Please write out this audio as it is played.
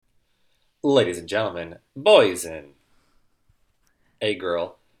Ladies and gentlemen, boys and a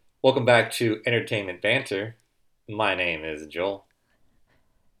girl, welcome back to Entertainment Banter. My name is Joel.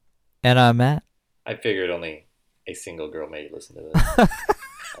 And I'm Matt. I figured only a single girl may listen to this.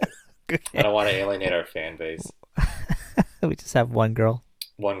 I don't want to alienate our fan base. We just have one girl.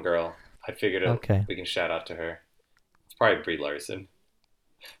 One girl, I figured Okay. we can shout out to her. It's probably Brie Larson.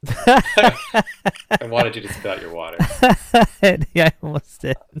 I wanted you to spit out your water. Yeah, I almost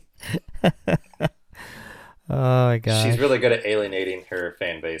did. Oh my She's gosh. really good at alienating her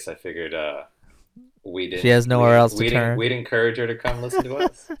fan base. I figured She has nowhere else to turn. we'd encourage her to come listen to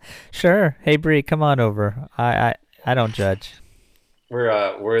us. Sure. Hey Bree, come on over. I don't judge.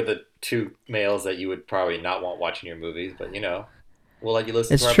 We're the two males that you would probably not want watching your movies, but we'll let you listen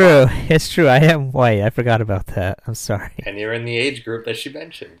to It's our true. pod. It's true. I am white. I forgot about that. I'm sorry. And you're in the age group that she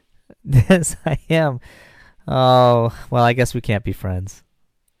mentioned. Yes, I am. Oh, well, I guess we can't be friends.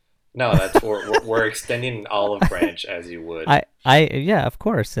 No, that's we're extending an olive branch as you would. Yeah, of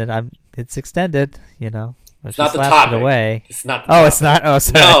course. And it's extended, you know. It's Let's not just the last it topic. away. It's not the Oh, it's topic. not. Oh,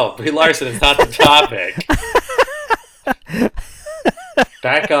 sorry. No, Brie Larson is not the topic.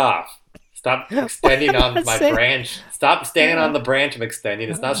 Back off. Stop extending on my Say- branch. Stop standing on the branch I'm extending.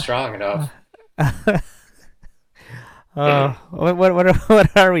 It's not strong enough.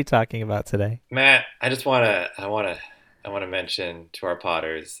 What are we talking about today? Matt, I wanna mention to our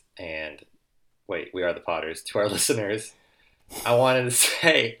Potters and wait, we are the Potters, to our listeners. I wanted to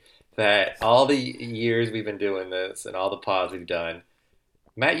say that all the years we've been doing this and all the pods we've done,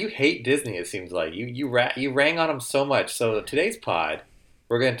 Matt, you hate Disney. It seems like you rang on them so much. So today's pod,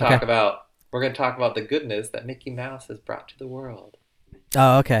 we're going to Okay. talk about we're going to talk about the goodness that Mickey Mouse has brought to the world.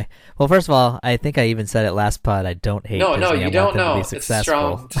 Oh, okay. Well, first of all, I think I even said it last pod. I don't hate No, no, Disney. I you want don't them to be know. It's a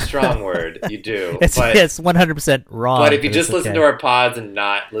successful. strong word. You do, It's 100% but wrong, if you but it's just listen to okay. our pods and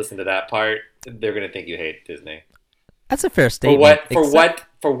not listen to that part, they're going to think you hate Disney That's a fair for statement. Except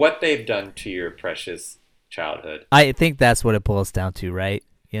what they've done to your precious childhood. I think that's what it boils down to, right?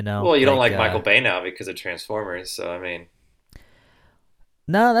 You know, Well, you don't like Michael Bay now because of Transformers, so I mean,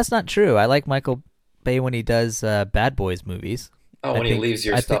 no, that's not true. I like Michael Bay when he does Bad Boys movies. oh, I when he think leaves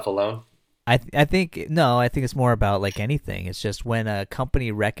your I think stuff alone. I think no, I think it's more about like anything. It's just when a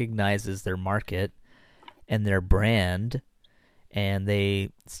company recognizes their market and their brand and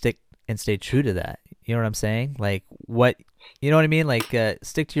they stick and stay true to that. You know what I'm saying? Like what you know what I mean? Like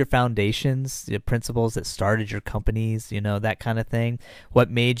stick to your foundations, the principles that started your companies, you know, that kind of thing. What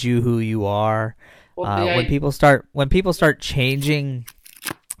made you who you are. Well, the When people start changing,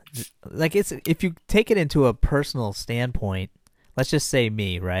 like it's if you take it into a personal standpoint, let's just say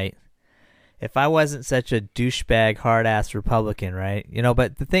me, right? If I wasn't such a douchebag, hard ass Republican, right? You know,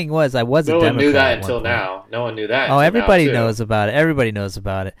 but the thing was, I was a no one knew Democrat that at one until point. now. No one knew that Oh, until now everybody too. knows about it. Everybody knows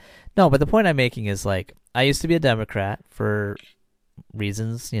about it. No, but the point I'm making is like I used to be a Democrat for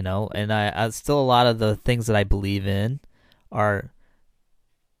reasons, you know, and I still a lot of the things that I believe in are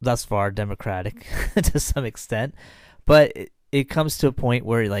thus far democratic to some extent, but it comes to a point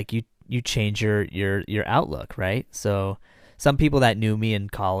where like you change your outlook, right? So some people that knew me in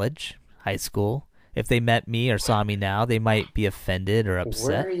college, high school, if they met me or saw me now, they might be offended or Where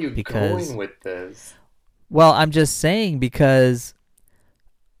upset are you going because with this? well, I'm just saying because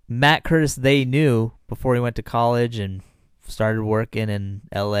Matt Curtis they knew before he went to college and started working in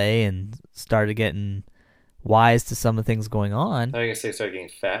LA and started getting wise to some of the things going on I was gonna say start getting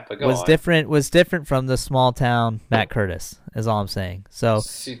fat, but go was on. different from the small town Matt Curtis is all I'm saying. So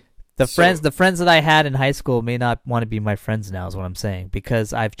See, the so friends that I had in high school may not want to be my friends now is what I'm saying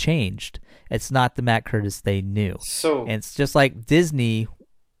because I've changed. It's not the Matt Curtis they knew. so And it's just like Disney,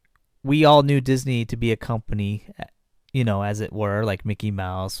 we all knew Disney to be a company, you know, as it were, like Mickey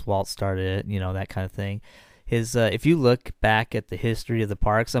Mouse, Walt started it, you know, that kind of thing. His if you look back at the history of the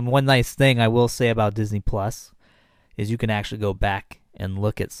parks, one nice thing I will say about Disney Plus is you can actually go back and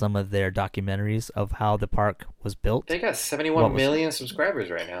look at some of their documentaries of how the park was built. they got What 71 was million subscribers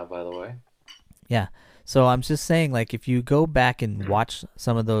right now, by the way. Yeah. So I'm just saying like if you go back and watch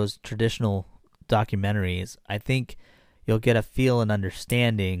some of those traditional documentaries, I think you'll get a feel and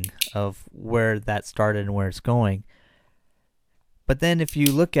understanding of where that started and where it's going. But then if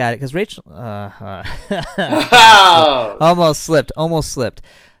you look at it, because Rachel, Oh, almost slipped.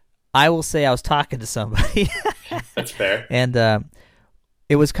 I will say I was talking to somebody, that's fair. and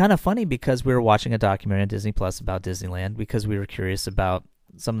it was kind of funny because we were watching a documentary on Disney Plus about Disneyland because we were curious about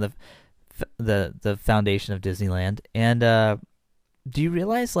some of the foundation of Disneyland. And do you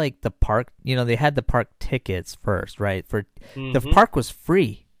realize like the park? You know, they had the park tickets first, right? For the Hmm. park was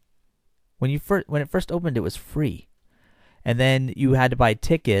free when it first opened. It was free, and then you had to buy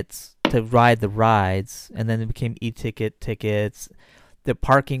tickets to ride the rides, and then it became e-ticket tickets. The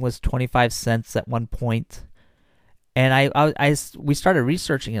parking was 25 cents at one point. And we started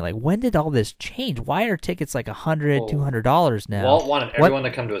researching it. Like, when did all this change? Why are tickets like $100, $200 now? Walt wanted everyone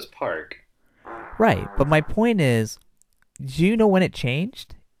to come to his park. Right. But my point is, do you know when it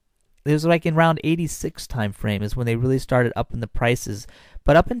changed? It was like in around 86 time frame is when they really started upping the prices.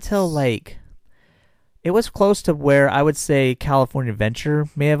 But up until like, it was close to where I would say California Adventure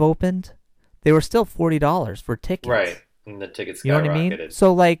may have opened. They were still $40 for tickets. Right. And the tickets skyrocketed. You know what I mean?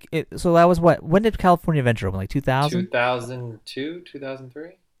 So like, so that was what? When did California Adventure open? Like 2000? 2002,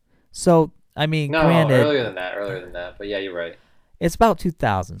 2003? So, I mean, No, granted, earlier than that. But yeah, you're right. it's about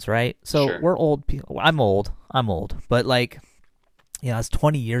 2000s, right? So Sure. we're old people. I'm old. But like, it's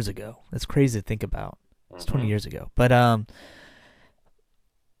 20 years ago. That's crazy to think about. It's 20 years ago. But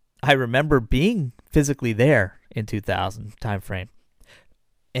I remember being physically there in 2000 time frame.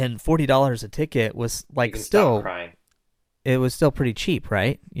 And $40 a ticket was You like can still stop crying. it was still pretty cheap,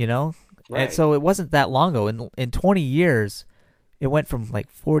 right? Right. And so it wasn't that long ago. In 20 years, it went from like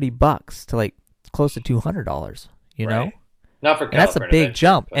 $40 to like close to $200. You know, Right. Not for and that's a California big Adventure,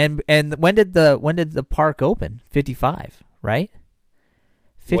 jump. but And when did the park open? 55, right?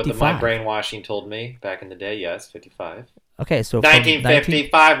 what 55. my brainwashing told me back in the day, yes, 55. Okay, so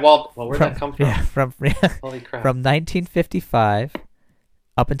 1955. Well, where'd that come from? Yeah, from Holy crap. from 1955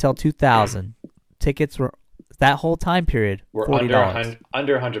 up until 2000, tickets were that whole time period We're $40.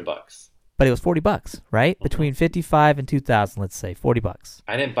 under $100. But it was $40, right? Between 55 and 2000, let's say $40.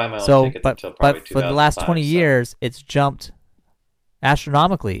 I didn't buy my own So, tickets until probably but for the last 20 2005, so- years, it's jumped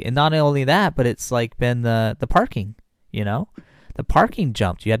astronomically, and not only that, but it's like been the parking. The parking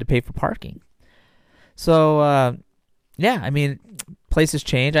jumped. You had to pay for parking. So yeah, I mean, places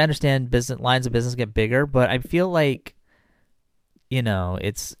change. I understand business lines of business get bigger, but I feel like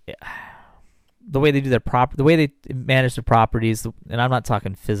it's the way they do the way they manage their properties, and I'm not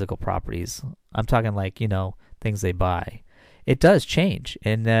talking physical properties. I'm talking like things they buy. It does change,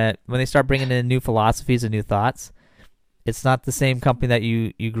 and when they start bringing in new philosophies and new thoughts, it's not the same company that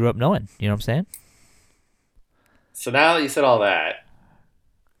you grew up knowing. You know what I'm saying? So now that you said all that,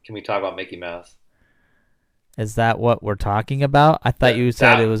 can we talk about Mickey Mouse? Is that what we're talking about? I thought you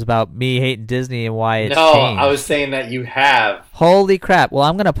said that- it was about me hating Disney and why it's No, changed. I was saying that you have. Holy crap! Well,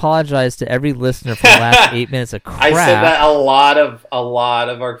 I'm gonna apologize to every listener for the last 8 minutes of crap. I said that a lot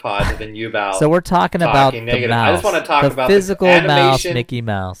of our pods have been you about. So we're talking about the negative. mouse. I just want to talk the about physical the mouse, animation, Mickey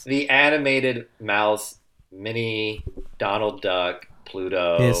Mouse, the animated mouse, Minnie, Donald Duck,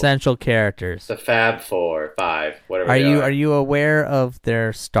 Pluto, the essential characters. the Fab Four, Five, whatever. Are they you are. are you aware of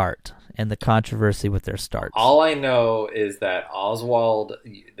their start and the controversy with their starts? All I know is that Oswald,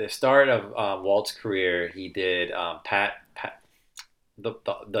 the start of Walt's career, he did Pat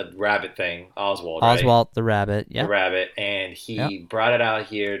the rabbit thing, Oswald, right? Oswald the rabbit, yeah. The rabbit, and he brought it out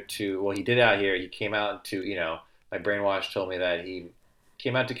here to. Well, he did it out here. He came out to my brainwash told me that he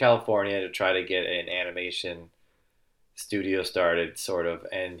came out to California to try to get an animation studio started, sort of,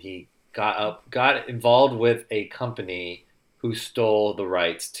 and he got involved with a company who stole the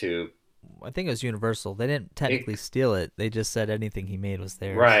rights to. I think it was Universal. They didn't technically steal it. They just said anything he made was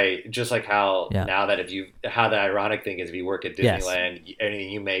theirs. Right, just like how Yeah. now that how the ironic thing is, if you work at Yes. Disneyland, anything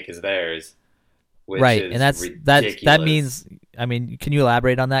you make is theirs. Which Right, is and that ridiculous. means. I mean, can you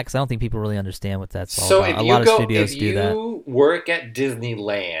elaborate on that? Because I don't think people really understand what that's all So about. if A you lot go, of studios if do that, you work at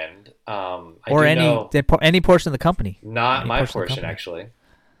Disneyland, or I do know, any portion of the company. not any my portion of the portion company. actually,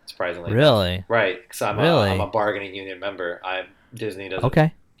 surprisingly. Really? Right, because I'm Really? a bargaining union member. Disney doesn't.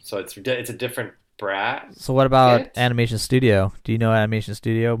 Okay. So it's a different brat. So what about It? Animation Studio? Do you know Animation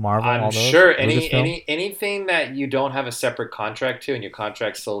Studio, Marvel, all I'm those? sure Lucasfilm? anything that you don't have a separate contract to, and your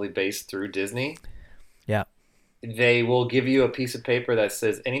contract's solely based through Disney. Yeah. They will give you a piece of paper that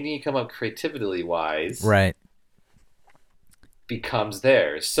says anything you come up creatively wise Right. becomes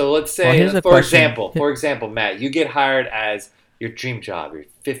theirs. So let's Well, say, here's a for question. example, Matt, you get hired as your dream job. You're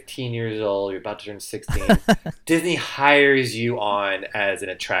 15 years old. You're about to turn 16. Disney hires you on as an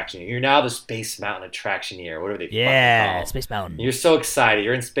attraction. You're now the Space Mountain attractioneer, whatever they fucking Yeah, call it. Space Mountain. You're so excited.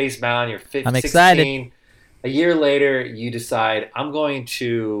 You're in Space Mountain. You're 15, I'm excited. 16. A year later, you decide, I'm going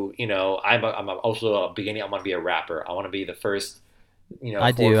to, I'm also a beginning. I want to be a rapper. I want to be the first,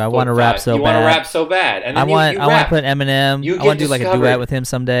 I do. I want to rap so You bad. want to rap so bad. And then I want you to rap. put Eminem. You I want to get do like a discovered. duet with him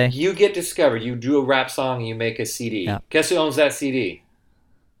someday. You get discovered. You do a rap song and you make a CD. Yeah. Guess who owns that CD?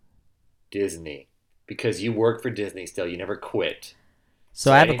 Disney. Because you work for Disney still. You never quit.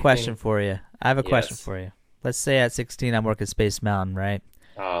 So I have a anything- question for you. I have a question Yes. for you. Let's say at 16 I'm working Space Mountain, right?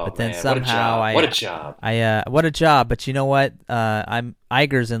 Oh But then man, what a somehow job! What a job! what a job. But you know what? I'm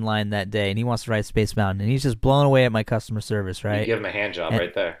Iger's in line that day, and he wants to ride Space Mountain, and he's just blown away at my customer service, You right? give him a hand job And,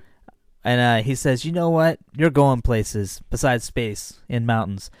 right there. and he says, you know what? You're going places besides space in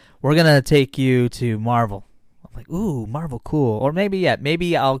mountains. We're gonna take you to Marvel. I'm like, ooh, Marvel, cool. Or maybe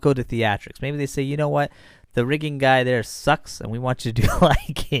I'll go to theatrics. Maybe they say, you know what? The rigging guy there sucks, and we want you to do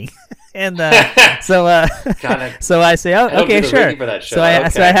Lion King. And so Kinda, so I say, oh, I don't okay, do the sure. rigging for that show. So I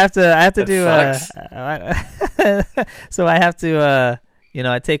Okay. have to That do so I have to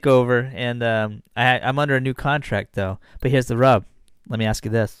I take over, and I'm under a new contract though. But here's the rub. Let me ask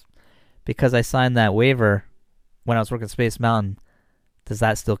you this: because I signed that waiver when I was working at Space Mountain, does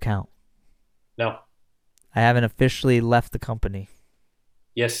that still count? No. I haven't officially left the company.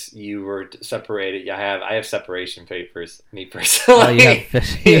 Yes, you were separated. I have separation papers. Me Oh, you have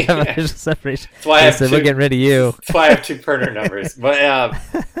personally. you have Yeah. official separation. That's why I They have said we're two. getting rid of you. That's why I have two Perner numbers. But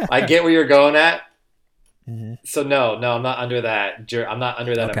I get where you're going at. Mhm. So no, I'm not under that. I'm not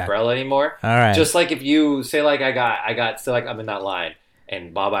under that Okay. umbrella anymore. All right. Just like if you say like I got say like I'm in that line,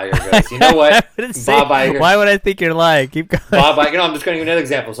 and Bob Iger goes, you know what? I didn't say- Bob Iger. Why would I think you're lying? Keep going. Bob Iger. No, I'm just going to give another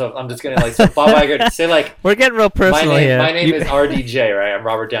example. So I'm just going to so Bob Iger say like We're getting real personal here. my name You- is RDJ, right? I'm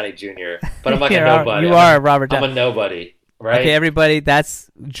Robert Downey Jr. But I'm like a You're- nobody. You I'm are Robert. I'm a nobody, right? Okay, everybody.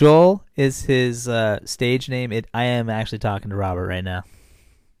 That's Joel is his stage name. I am actually talking to Robert right now.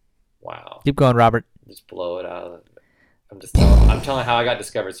 Wow. Keep going, Robert. Just blow it out. I'm telling how I got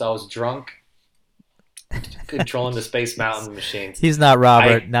discovered. So I was drunk, controlling the Space Mountain machines. He's not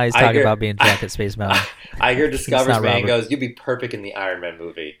Robert. Now he's talking Iger- about being drunk at Space Mountain. Iger discovers not me and Robert. goes, "You'd be perfect in the Iron Man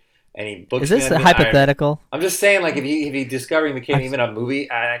movie." And he books Is me this on a the Iron- hypothetical? I'm just saying, like if he discovered he became even a movie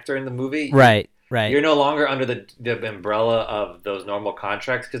actor in the movie, Right. you're no longer under the umbrella of those normal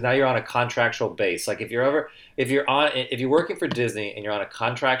contracts because now you're on a contractual base. Like if you're working for Disney and you're on a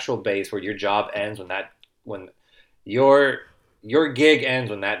contractual base where your job ends when your gig ends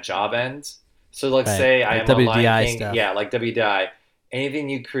when that job ends. So let's Right. say I Like am on WDI Lion King, stuff. yeah, like WDI. Anything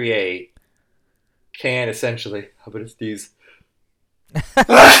you create can essentially. How about it's these?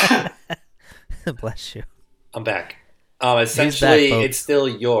 Bless you. I'm back. Essentially, folks. it's still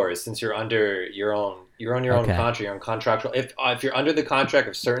yours since you're under your own. You're on your own Okay. contract. You're on contractual. If you're under the contract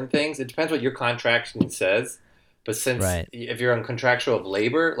of certain things, it depends what your contract says. But since Right. if you're on contractual of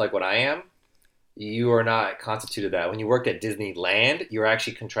labor, like what I am, you are not constituted that. When you worked at Disneyland, you're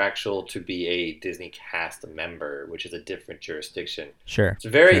actually contractual to be a Disney cast member, which is a different jurisdiction. Sure. It's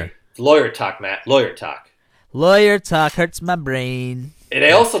very Sure. lawyer talk, Matt. Lawyer talk. Lawyer talk hurts my brain. And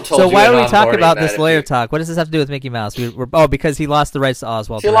I also told So you why in are we talking onboarding about that this if lawyer you- talk? What does this have to do with Mickey Mouse? Because he lost the rights to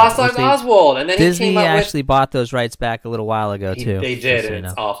Oswald. He Forever. lost Which Oswald, and then Disney he came out with actually bought those rights back a little while ago too. They just did, so you and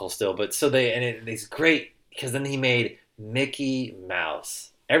it's know. awful still. But it's great because then he made Mickey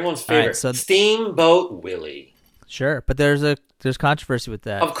Mouse, everyone's All right, favorite, so- Steamboat Willie. Sure, but there's controversy with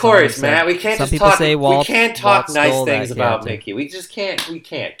that. Of course, Someone Matt. said- We can't some just people talk. say We Walt. can't talk Walt nice stole that things about character. Mickey. We just can't. We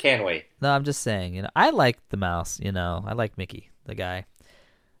can't. Can we? No, I'm just saying. I like the mouse. I like Mickey, the guy.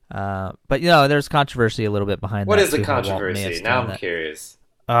 But there's controversy a little bit behind What that. is the too, how Walt may have controversy? Now stolen I'm that. curious.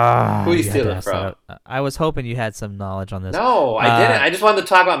 Who Who do you steal it from? I was hoping you had some knowledge on this. No, I didn't. I just wanted to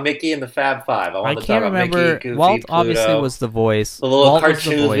talk about Mickey and the Fab Five. I I wanted to talk can't about remember. Mickey, Goofy, Walt Pluto, obviously was the voice. the little Walt was the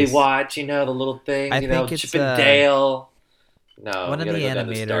cartoons we voice. watch. The little things. I think it's, Chip and Dale. No, one we of gotta the go down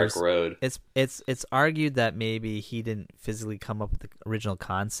this dark animators- road. It's argued that maybe he didn't physically come up with the original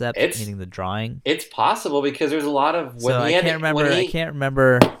concept, It's- meaning the drawing. It's possible because there's a lot of So I can't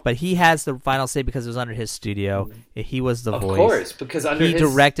remember, but he has the final say because it was under his studio. He was the Of voice. course, because under He his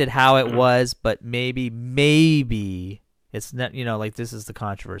directed how it was, but maybe it's not. Like this is the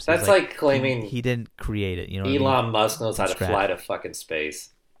controversy. That's It's like claiming he didn't create it. You know, what I mean? Elon Musk knows how to Scratch. fly to fucking space.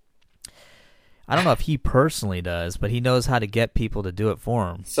 I don't know if he personally does, but he knows how to get people to do it for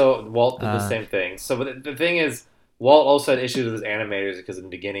him. So Walt did the Uh, same thing. So but the thing is, Walt also had issues with his animators because in the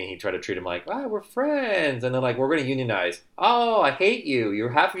beginning he tried to treat them like, we're friends, and they're like, we're going to unionize. Oh, I hate you. You're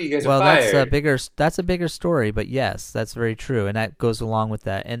half of you guys are fired. That's a bigger story, but yes, that's very true, and that goes along with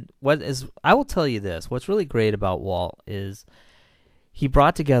that. And I will tell you this: what's really great about Walt is he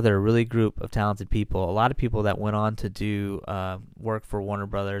brought together a really group of talented people. A lot of people that went on to do work for Warner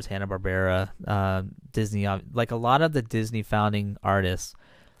Brothers, Hanna-Barbera, Disney. Like a lot of the Disney founding artists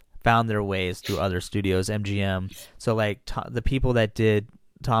found their ways through other studios, MGM. So like the people that did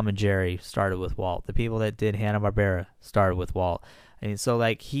Tom and Jerry started with Walt. The people that did Hanna-Barbera started with Walt. I mean, so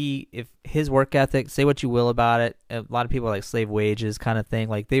like if his work ethic, say what you will about it, a lot of people are like slave wages kind of thing.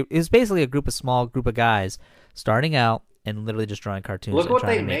 Like it was basically a small group of guys starting out and literally just drawing cartoons Look and what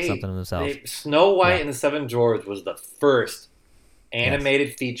trying they to make made. something of themselves. Snow White Yeah. and the Seven Dwarfs was the first Yes.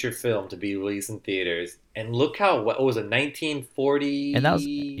 animated feature film to be released in theaters. And look how what was it, And that was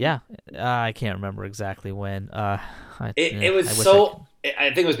 1940? yeah. I can't remember exactly when. It was I wish I so. could.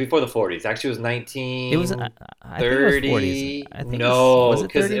 I think it was before the 40s. Actually, it was It was. I think it was 40s. 1930. I think it's. Was No, it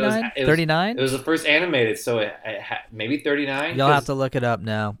because 39? it 39? was the first animated, so maybe 39. You'll have to look it up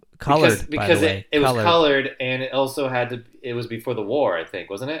now. Because Colored, by the way. it was Colored. colored, and it also had to. It was before the war, I think,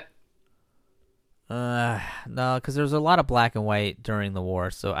 wasn't it? No, because there was a lot of black and white during the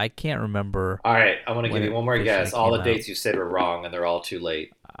war, so I can't remember All right, I want to when give you it one more officially guess. All came the out. dates you said were wrong, and they're all too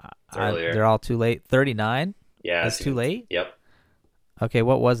late. It's earlier. They're all too late. 39 Yeah, is too late. Yep, Okay,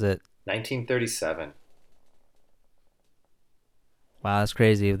 what was it? 1937. Wow, that's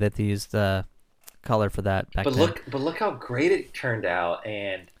crazy that they used color for that back then. But look how great it turned out,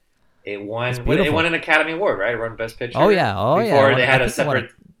 and it It's won. It won beautiful. an Academy Award, right? It won Best Picture. Oh yeah, oh yeah. Before they I had a think it won a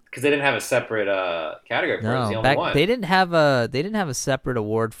separate, because they didn't have a separate category for it. It was no. the only Back one. they didn't have a separate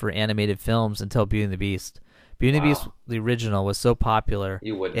award for animated films until Beauty and the Beast. Beauty and the Beast, Wow, the original, was so popular.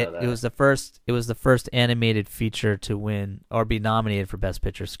 you would know It that. was the first. It was the first animated feature to win or be nominated for Best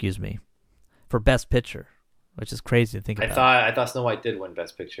Picture. Excuse me, for Best Picture, which is crazy to think about. I thought Snow White did win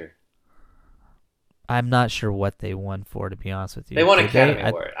Best Picture. I'm not sure what they won for, to be honest with you. They won Did Academy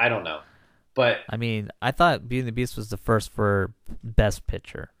Award. I don't know, but I mean, I thought Beauty and the Beast was the first for Best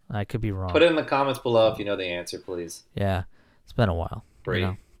Picture. I could be wrong. put it in the comments below if you know the answer, please. Yeah, it's been a while.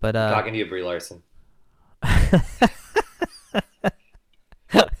 Brie, But I'm talking to you, Brie Larson.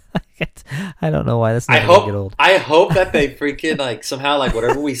 I don't know why that's not gonna get old. I hope that they freaking like somehow like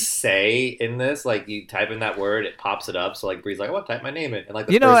whatever we say in this, like you type in that word, it pops it up. So like Bree's like, I want to type my name in, and like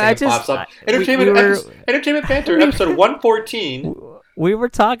the You know, first thing I it just pops up, we were Entertainment Banter, episode 114. we were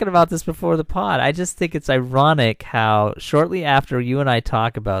talking about this before the pod. I just think it's ironic how shortly after you and I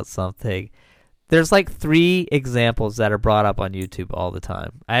talk about something, there's like 3 examples that are brought up on YouTube all the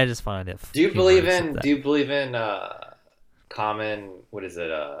time. I just find it. Do you believe in common? What is it?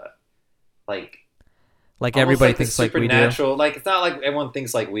 Like like almost everybody like the thinks like we do? supernatural. Like it's not like everyone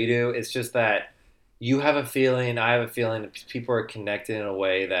thinks like we do. It's just that you have a feeling, I have a feeling that people are connected in a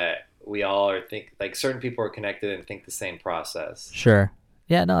way that we all are think like certain people are connected and think the same process. Sure.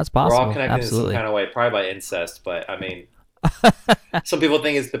 Yeah, no, it's We're possible. all connected in some Absolutely. kind of way, probably by incest, but I mean, some people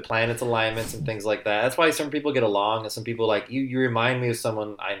think it's the planets' alignments and things like that. That's why some people get along, and some people like you. You remind me of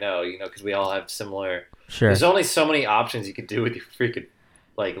someone I know, because we all have similar. Sure. There's only so many options you can do with your freaking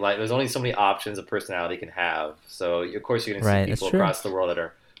like. There's only so many options a personality can have. So of course you're gonna Right, see that's people true. across the world that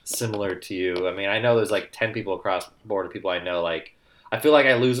are similar to you. I mean, I know there's like 10 people across the board of people I know. Like, I feel like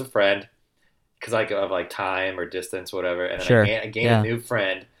I lose a friend because like of like time or distance, whatever, and then Sure. I gain Yeah. a new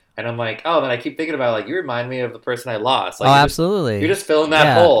friend, and I'm like, oh, then I keep thinking about like you remind me of the person I lost. Like Oh, you're absolutely. you're just filling that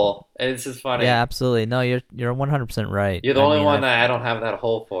Yeah. hole, and it's just funny. Yeah, absolutely. No, you're 100% right. You're the I only mean, one that I don't have that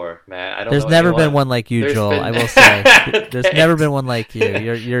hole for, Matt. I don't. there's know never been anyone. one like you, There's Joel. been- I will say there's never been one like you.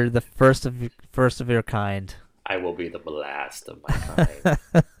 You're the first of your kind. I will be the last of my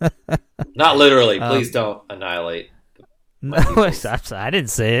kind. Not literally. Please don't annihilate. No, peoples. I didn't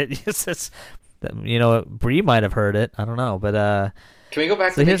say it. It's just, Bree might have heard it. I don't know, but Can we go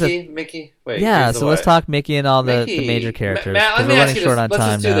back So to here's Mickey? Mickey. Wait. yeah. here's the So let's what? talk Mickey and all the Mickey. major characters Matt, let because me we're ask running you short this. on Let's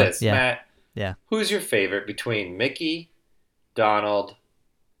time just do now. this, Yeah, Matt. yeah. Who's your favorite between Mickey, Donald,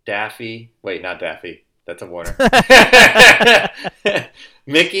 Daffy? Wait, not Daffy. That's a Warner.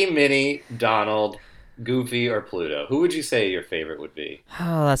 Mickey, Minnie, Donald, Goofy, or Pluto? Who would you say your favorite would be?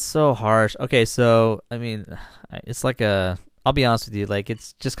 Oh, that's so harsh. Okay, so I mean, it's like a. I'll be honest with you. Like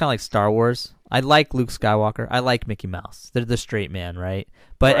it's just kind of like Star Wars. I like Luke Skywalker. I like Mickey Mouse. They're the straight man, right?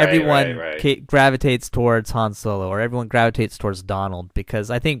 But Right, everyone right. gravitates towards Han Solo, or everyone gravitates towards Donald because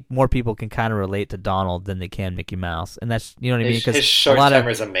I think more people can kind of relate to Donald than they can Mickey Mouse, and that's what I mean. His Because short a lot temper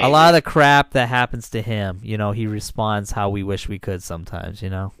is amazing. a lot of the crap that happens to him, he responds how we wish we could sometimes,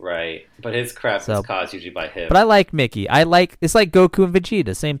 Right, but his crap So- is caused usually by him. But I like Mickey. It's like Goku and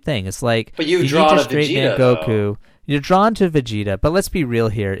Vegeta, same thing. It's like But you need draw your to straight man Vegeta, Goku. though. You're drawn to Vegeta, but let's be real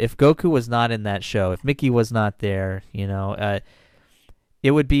here. If Goku was not in that show, if Mickey was not there,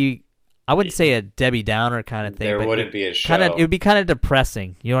 it would be. I wouldn't say a Debbie Downer kind of thing. There but wouldn't be a show. Kind of, it would be kind of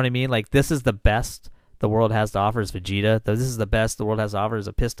depressing. You know what I mean? Like this is the best the world has to offer is Vegeta. This is the best the world has to offer is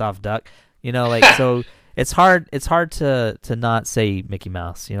a pissed off duck. So it's hard. It's hard to not say Mickey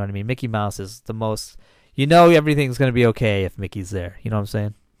Mouse. You know what I mean? Mickey Mouse is the most. Everything's gonna be okay if Mickey's there. You know what I'm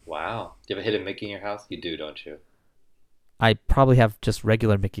saying? Wow. Do you have a hidden Mickey in your house? You do, don't you? I probably have just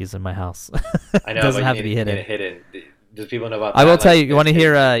regular Mickeys in my house. I know, Doesn't but have you to be need hidden. it hidden. Does people know about that? I will tell you. Like, You want to there's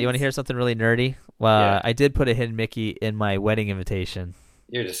hear? hidden You want to Mickeys? hear something really nerdy? Well, Yeah. I did put a hidden Mickey in my wedding invitation.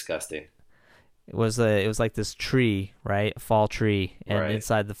 You're disgusting. it was like this tree, right? A fall tree, and Right.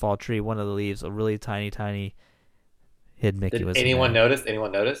 inside the fall tree, one of the leaves, a really tiny hidden Mickey Did was in anyone there. notice?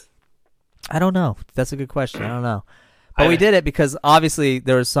 Anyone notice? I don't know. That's a good question. I don't know. But we I did it because obviously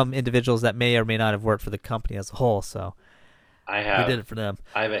there were some individuals that may or may not have worked for the company as a whole, so I we have did it for them.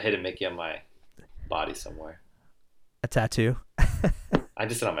 I have a hidden Mickey on my body somewhere. A tattoo. I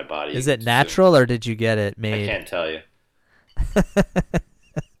just said on my body. You Is can it just assume. natural or did you get it I made? can't tell you.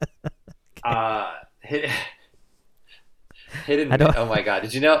 Hidden, hidden. I don't. Oh my god!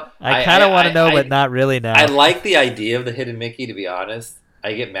 Did you know? I kind of want to know, I but not really now. I like the idea of the hidden Mickey. To be honest,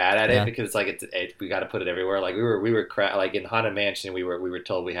 I get mad at it Yeah. because like we got to put it everywhere. Like like in Haunted Mansion, we were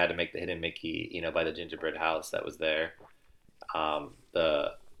told we had to make the hidden Mickey, by the gingerbread house that was there,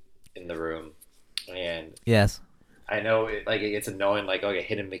 the in the room, and Yes. I know it's annoying. Like, okay,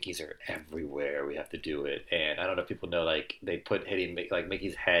 hidden Mickeys are everywhere. We have to do it, and I don't know if people know. Like, they put hidden like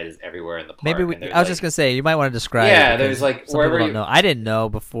Mickey's head is everywhere in the park. Maybe and there's, I was like, just gonna say you might want to describe it. yeah, Because there's like some wherever people you. don't know. I didn't know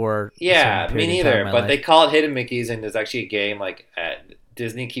before. a Yeah, certain me period in time neither. in my But they life. call it hidden Mickeys, and there's actually a game like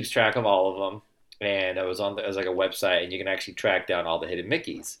Disney keeps track of all of them, and it was like a website, and you can actually track down all the hidden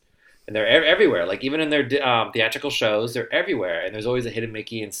Mickeys, and they're everywhere. Like even in their theatrical shows, they're everywhere, and there's always a hidden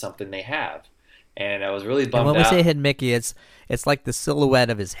Mickey in something they have. And I was really And bummed when we say out. hidden Mickey, it's like the silhouette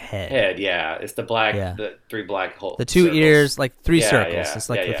of his head. Head, yeah, it's Yeah. the three black hole, The two circles. ears, like three Yeah, circles. yeah, It's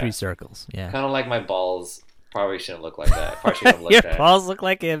like yeah, the yeah. three circles. Yeah. Kind of like my balls. Probably shouldn't look like that. Probably shouldn't have Your looked at. balls look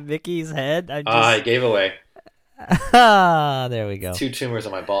like a Mickey's head. I I just gave away there we go. 2 tumors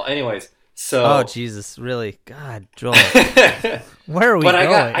on my ball. Anyways, so. Oh Jesus, really? God, Joel, but where are we going?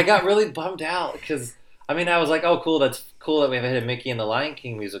 I got really bummed out because I was like, oh cool, that's cool that we have a hidden Mickey in the Lion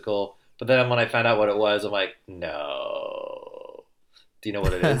King musical. But then when I found out what it was, I'm like, no. Do you know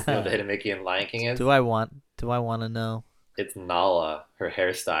what it is? Do you know what the hidden Mickey in Lion King is? Do I want to know? It's Nala, her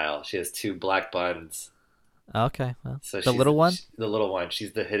hairstyle. She has two black buns. Okay, well, So the little one. The little one.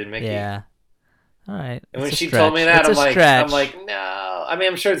 She's the hidden Mickey. Yeah. All right. And when It's a she stretch. told me that, It's a stretch. I'm like, no. I mean,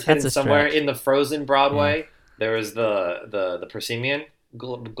 I'm sure it's That's hidden a somewhere stretch. in the Frozen Broadway. There was the Proscenium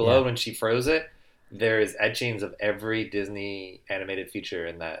glow Yeah. when she froze it. There is etchings of every Disney animated feature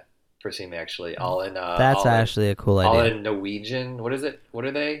in that Proscenium, actually, all in That's all actually a cool all idea. in Norwegian. What is it? What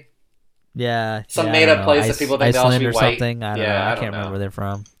are they? Yeah. Some yeah, I made don't up know. place that people think they all should Iceland be or white. something. I don't Yeah, know. I I don't can't know. remember where they're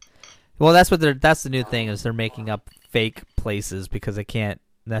from. Well, that's the new thing is they're making up fake places because they can't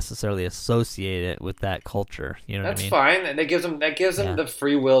necessarily associate it with that culture. You know That's what I mean? fine, and that gives them Yeah. the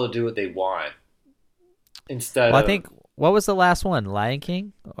free will to do what they want instead Well, I of. think what was the last one? Lion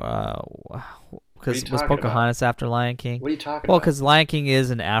King? Because you was talking Pocahontas after Lion King? What are you talking Well, about? because Lion King is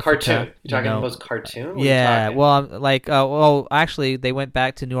in Africa. Cartoon. You're talking know. about cartoon? What are you Yeah. talking? Well, I'm like, well, actually, they went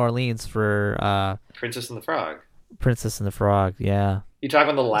back to New Orleans for Princess and the Frog. Princess and the Frog. Yeah. You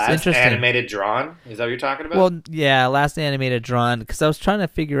talking about the last interesting. animated drawn? Is that what you're talking about? Well, yeah, last animated drawn. Because I was trying to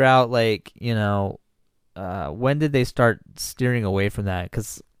figure out, like, when did they start steering away from that?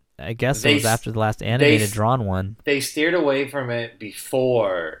 Because I guess They it was s- after the last animated s- drawn one. they steered away from it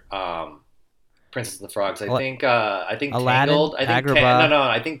before Princess and the Frogs. I think Aladdin, Tangled. Agrabah. No.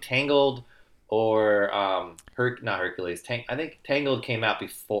 I think Tangled or not Hercules. I think Tangled came out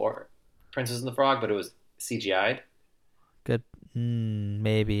before Princess and the Frog, but it was CGI'd. Good.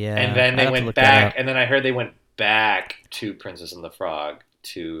 Maybe, yeah. And then I'd they have to went look that back, up. and then I heard they went back to Princess and the Frog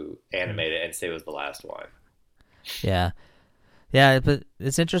to animate it and say it was the last one. Yeah. Yeah, but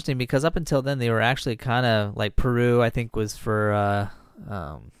it's interesting because up until then they were actually kind of like Peru, I think, was for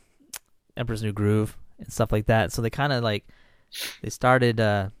Emperor's New Groove and stuff like that. So they kind of like they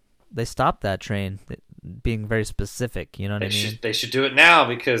stopped that train being very specific. You know what I mean? They should do it now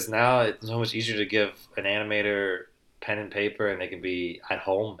because now it's so much easier to give an animator pen and paper and they can be at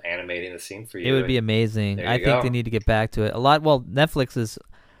home animating the scene for you. It would be amazing. there I you think go. they need to get back to it a lot. Well, Netflix is.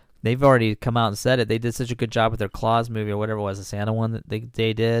 They've already come out and said it. They did such a good job with their Claws movie or whatever it was, the Santa one that they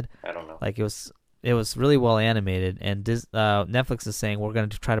did. I don't know. Like it was really well animated, and Netflix is saying we're going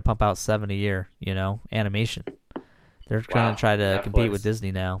to try to pump out 7 a year. Animation. They're going Wow, to try to compete Netflix. with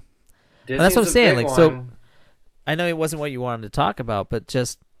Disney now. Disney's that's what I'm a saying, big like, so- one. I know it wasn't what you wanted to talk about, but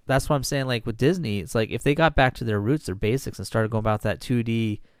just that's what I'm saying. Like with Disney, it's like if they got back to their roots, their basics, and started going about that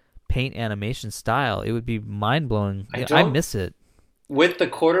 2D paint animation style, it would be mind blowing. I don't- miss it. With the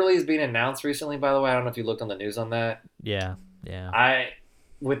quarterlies being announced recently, by the way, I don't know if you looked on the news on that. Yeah.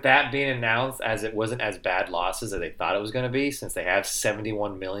 With that being announced, as it wasn't as bad losses as they thought it was going to be, since they have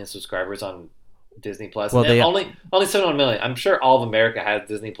 71 million subscribers on Disney Plus. Well, And they- only 71 million. I'm sure all of America has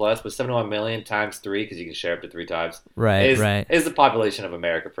Disney Plus, but 71 million times 3, because you can share up to 3 times, Right. is the population of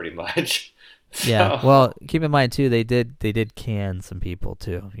America pretty much. Yeah. So- Well, keep in mind too, they did can some people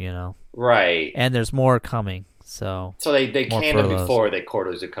too. Right. and there's more coming. So So they more canned them furloughs. before the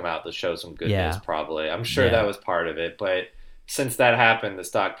quarters would come out to show some goodness, Yeah, probably. I'm sure that yeah, was part of it, but since that happened, the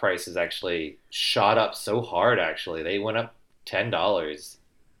stock prices actually shot up so hard. Actually, they went up $10.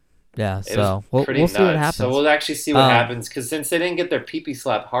 yeah. It was So pretty we'll see what nuts. So happens. we'll actually see what Um, happens because since they didn't get their pee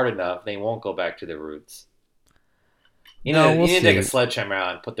slapped hard enough, they won't go back to their roots. no, You we'll need to take a see. sledgehammer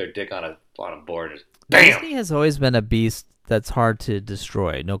out and put their dick on a board and just bam. Disney has always been a beast that's hard to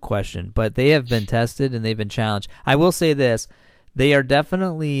destroy, no question. But they have been tested and they've been challenged. I will say this: they are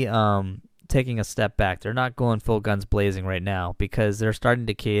definitely taking a step back. They're not going full guns blazing right now because they're starting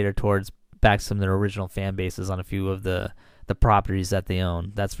to cater towards back some of their original fan bases on a few of the properties that they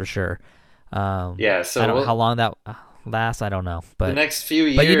own. That's for sure. Yeah. I don't know how So long that lasts. I don't know, the but next few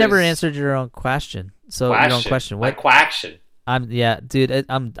you never years, answered your own question. So your own quaction, question. my What quaction. dude.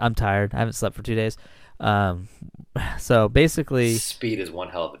 I'm tired. I haven't slept for 2 days. Um, so basically, Speed is one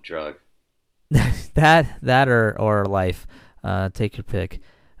hell of a drug. that or life. Take your pick.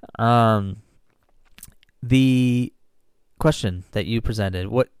 Um, the question that you presented.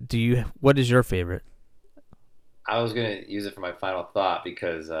 What is your favorite? I was gonna use it for my final thought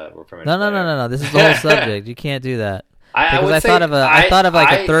because we're pretty much No, no, no, there. no, no. This is the whole subject. You can't do that. I Because would I say thought of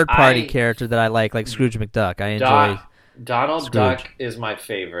like a third party I character that I like Scrooge McDuck. I Don, enjoy Donald Scrooge. Duck is my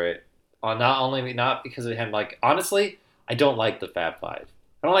favorite. Not because of him. Like honestly, I don't like the Fab Five.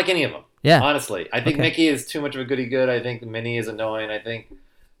 I don't like any of them. Yeah. Honestly, I think Okay. Mickey is too much of a goody good. I think Minnie is annoying. I think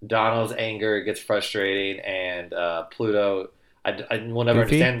Donald's anger gets frustrating, and Pluto. I will never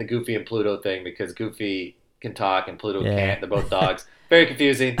Goofy. understand the Goofy and Pluto thing because Goofy can talk and Pluto Yeah. can't. They're both dogs. Very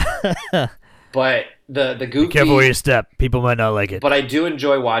confusing. But the Be careful where Goofy, you step. People might not like it. but I do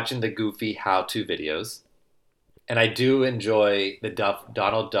enjoy watching the Goofy how-to videos, and I do enjoy the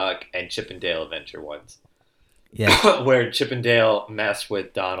Donald Duck and Chip and Dale adventure ones, Yes. where Chip and Dale mess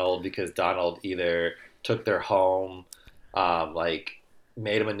with Donald because Donald either took their home, like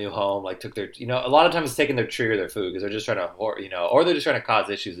made them a new home, like took their, a lot of times it's taking their tree or their food because they're just trying to, or they're just trying to cause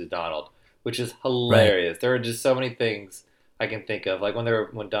issues with Donald, which is Right. hilarious. There are just so many things I can think of, like when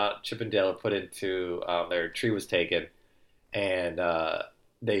Chip and Dale were put into their tree was taken, and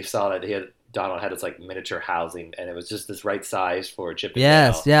they saw that Donald had this like miniature housing, and it was just this right size for Chip and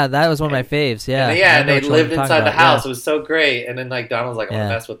Yes. Dale. Yeah. That was one of my And faves. Yeah. and I know they which one you're lived talking inside the about. Yeah. house. It was so great. And then like Donald's like, I want to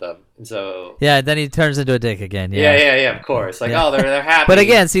Yeah. mess with them. And so Yeah. Then he turns into a dick again. yeah, Yeah. yeah, yeah, of course. Like, Yeah. oh, they're happy. But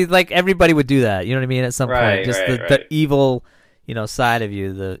again, see, like everybody would do that. You know what I mean? At some Right, point, just right, the right. evil, side of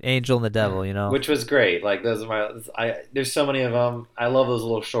you, the angel and the devil. Which was great. Like those are there's so many of them. I love those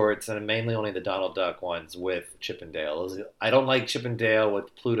little shorts, and mainly only the Donald Duck ones with Chip and Dale. I don't like Chip and Dale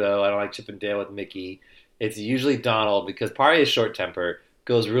with Pluto. I don't like Chip and Dale with Mickey. It's usually Donald because part of his short temper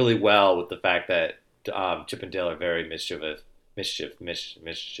goes really well with the fact that Chip and Dale are very mischief.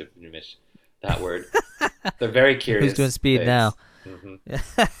 That word. They're very curious. Who's doing speed pigs. now? hmm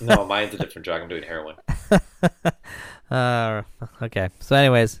No, mine's a different drug. I'm doing heroin. uh, okay. So,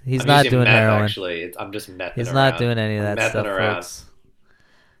 anyways, he's I'm not using doing meth, heroin. Actually, I'm just messing He's around. not doing any of I'm that messing stuff, around. folks.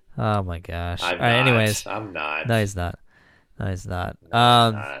 Oh my gosh. I'm All right. not. Anyways, I'm not. no, he's not. No, he's not. No,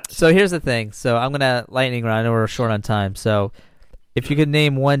 I'm not. So here's the thing. So I'm gonna lightning round. I know we're short on time. So, if you could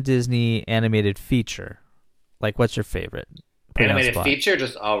name one Disney animated feature, like what's your favorite? Put you on the Animated spot. feature,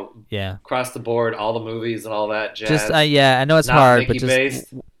 just all Yeah. across the board, all the movies and all that jazz. Just yeah, I know it's Not hard, Mickey but just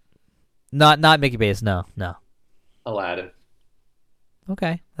based? not Mickey based. No, no. Aladdin.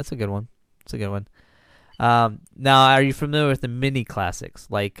 Okay, that's a good one. That's a good one. Now, are you familiar with the mini classics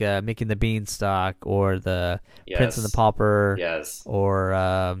like Mickey and the Beanstalk or the Yes. Prince and the Pauper Yes. or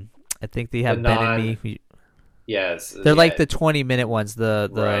I think they have The Ben non- and Me. Yes. They're like the 20-minute ones. The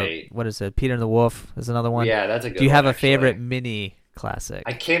Right. what is it? Peter and the Wolf is another one. Yeah, that's a good. Do you have one, a favorite actually. mini classic?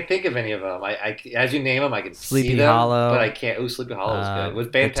 I can't think of any of them. As you name them, I can Sleepy see them, Hollow. but I can't. Ooh, Sleepy Hollow is good. Was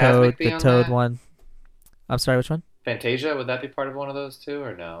The Fantasmic be the on Toad that? one. I'm sorry, which one? Fantasia, would that be part of one of those two,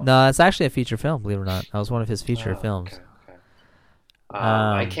 or no? No, it's actually a feature film. Believe it or not, that was one of his feature Oh, films. okay, okay.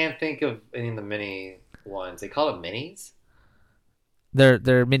 I Um, can't think of any of the mini ones. They call them minis.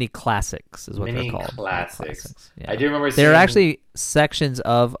 They're mini classics, is what Mini they're called. Mini classics. Yeah. I do remember seeing. They're actually sections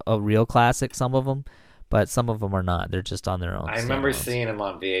of a real classic. Some of them, but some of them are not. They're just on their own. I remember standalones. seeing them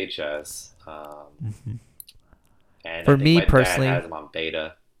on VHS. Mhm. And For I think me my personally- dad has them on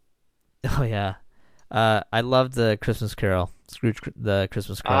beta. Oh yeah, I love the Christmas Carol, Scrooge, the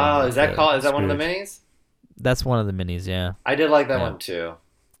Christmas Carol. Oh, is that called? Is that one of the Scrooge. minis? That's one of the minis. Yeah, I did like that Yeah. one too.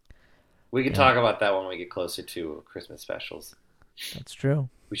 We can Yeah. talk about that when we get closer to Christmas specials. that's true.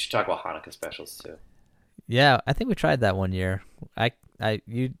 We should talk about Hanukkah specials too. Yeah, I think we tried that one year. I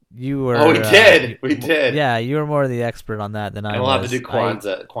you were. Oh, we did. We did. Yeah, you were more the expert on that than I And was. we'll have to do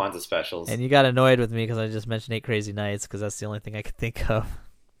Kwanzaa specials. And you got annoyed with me because I just mentioned Eight Crazy Nights because that's the only thing I could think of.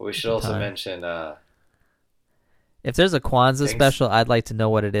 We should also mention. If there's a Kwanzaa special, I'd like to know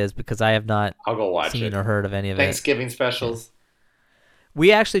what it is because I have not I'll go watch seen it. or heard of any of Thanksgiving specials.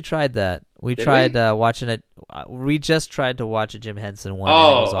 We actually tried that. We tried watching it. We just tried to watch a Jim Henson one. And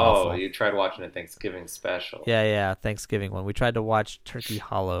it was awful. You tried watching a Thanksgiving special. Yeah, Thanksgiving one. We tried to watch Turkey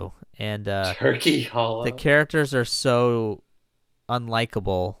Hollow, and Turkey Hollow. The characters are so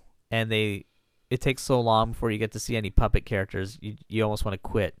unlikable, and it takes so long before you get to see any puppet characters. You almost want to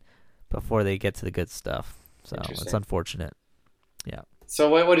quit before they get to the good stuff. So it's unfortunate. Yeah. So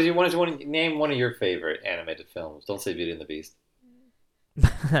what did you want to name one of your favorite animated films? Don't say Beauty and the Beast.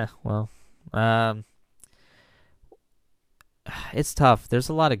 Well, it's tough. There's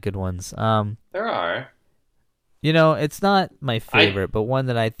a lot of good ones. There are. It's not my favorite, but one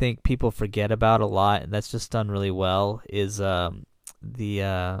that I think people forget about a lot, and that's just done really well, is the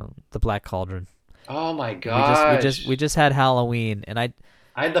Black Cauldron. Oh my gosh! We just had Halloween, and I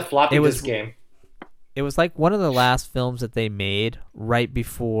had the floppy disk game. It was like one of the last films that they made right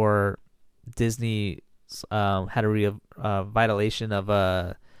before Disney had a revitalization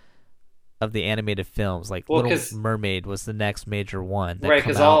of the animated films. Like Little Mermaid was the next major one. Right,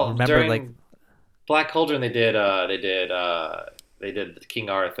 because during Black Cauldron they did King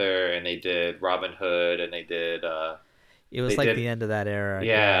Arthur, and they did Robin Hood, and they did. It was the end of that era.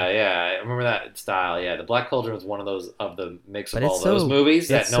 Yeah. I remember that style. Yeah, the Black Cauldron was one of those the mix of all those movies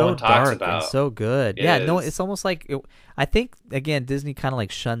that no one talks about. It's so good. It's almost like I think again Disney kind of like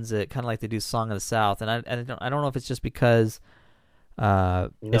shuns it, kind of like they do Song of the South, and I don't know if it's just because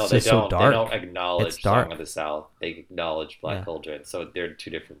it's just so dark. They don't acknowledge Song of the South. They acknowledge Black Cauldron, so they're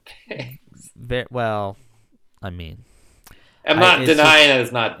two different things. Well, I mean, I'm not denying that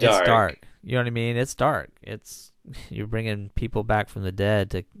it's not dark. It's dark. You know what I mean? It's dark. You're bringing people back from the dead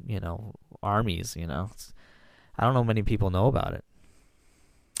to, armies, I don't know many people know about it.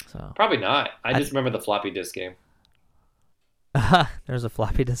 So probably not. I just remember the floppy disk game. There's a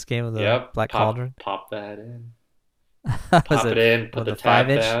floppy disk game of the Black Cauldron. Pop that in. Pop it in, put the tab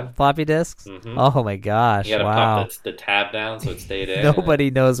 5-inch down. Floppy disks? Mm-hmm. Oh my gosh. You gotta wow. pop the tab down so it stayed in. Nobody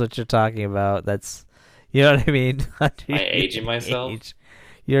knows what you're talking about. That's, you know what I mean? Am I aging myself?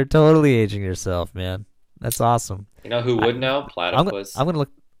 You're totally aging yourself, man. That's awesome. You know who would know? Platypus. I'm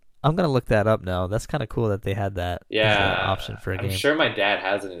gonna look that up now. That's kind of cool that they had that option for a game. I'm sure my dad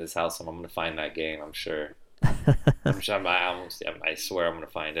has it in his house, so I'm gonna find that game. I'm sure. I swear I'm gonna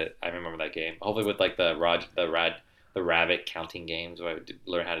find it. I remember that game. Hopefully with like the rabbit counting games where I would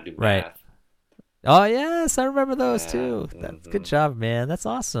learn how to do math. Right. Oh yes, I remember those too. That's good job, man. That's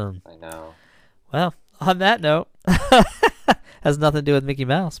awesome. I know. Well, on that note. Has nothing to do with Mickey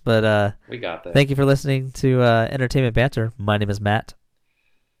Mouse, but we got that. Thank you for listening to Entertainment Banter. My name is Matt.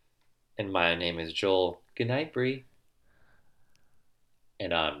 And my name is Joel. Good night, Bree.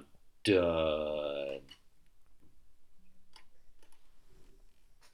 And I'm done.